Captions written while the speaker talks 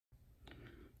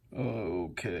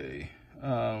Okay,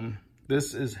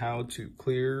 this is how to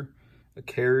clear a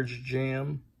carriage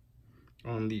jam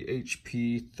on the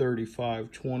HP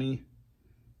 3520.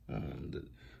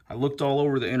 I looked all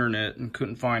over the internet and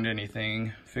couldn't find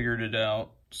anything, figured it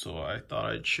out, so I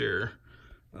thought I'd share.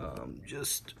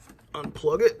 Just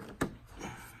unplug it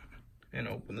and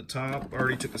open the top. I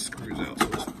already took the screws out, so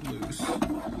it's loose,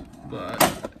 but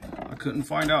I couldn't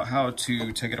find out how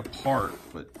to take it apart.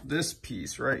 But this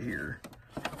piece right here,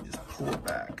 just pull it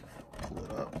back, pull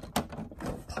it up,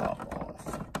 it'll pop off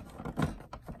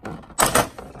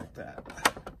like that.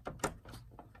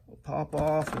 It'll pop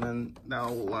off, and then that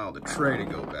will allow the tray to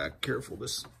go back. Careful,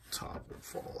 this top will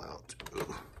fall out.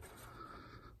 Ugh.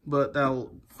 But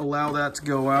that'll allow that to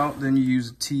go out. Then you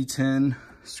use a T10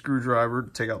 screwdriver to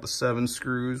take out the 7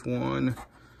 screws. 1,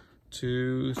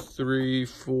 2, 3,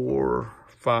 4,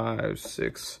 5,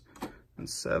 6, and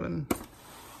 7.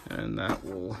 And that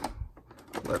will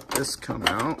let this come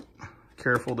out.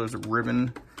 Careful, there's a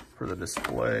ribbon for the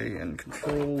display and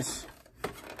controls.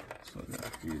 So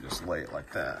you just lay it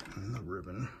like that and the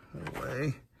ribbon will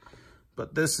lay.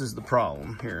 But this is the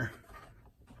problem here.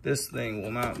 This thing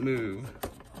will not move.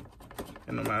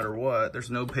 And no matter what,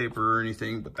 there's no paper or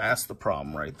anything, but that's the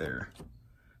problem right there.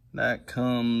 That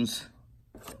comes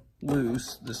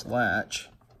loose, this latch,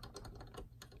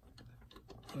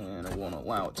 and it won't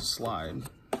allow it to slide.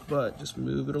 But just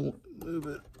move it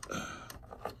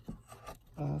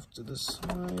off to the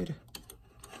side.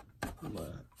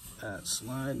 Let that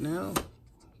slide now.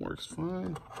 Works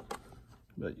fine.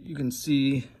 But you can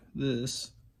see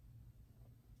this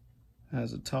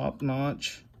has a top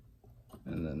notch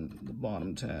and then the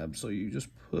bottom tab. So you just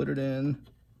put it in,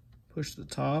 push the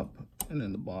top, and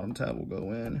then the bottom tab will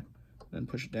go in, then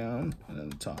push it down, and then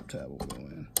the top tab will go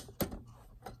in.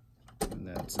 And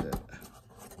that's it.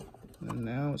 And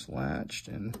now it's latched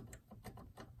and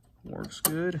works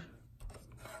good.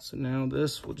 So now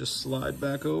this will just slide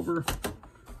back over.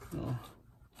 Go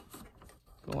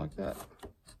like that,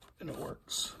 and it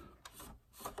works.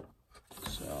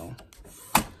 So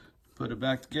put it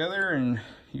back together and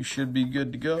you should be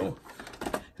good to go.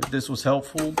 If this was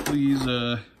helpful, please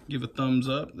give a thumbs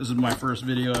up. This is my first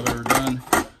video I've ever done,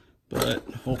 but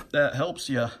hope that helps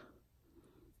you.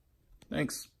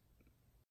 Thanks.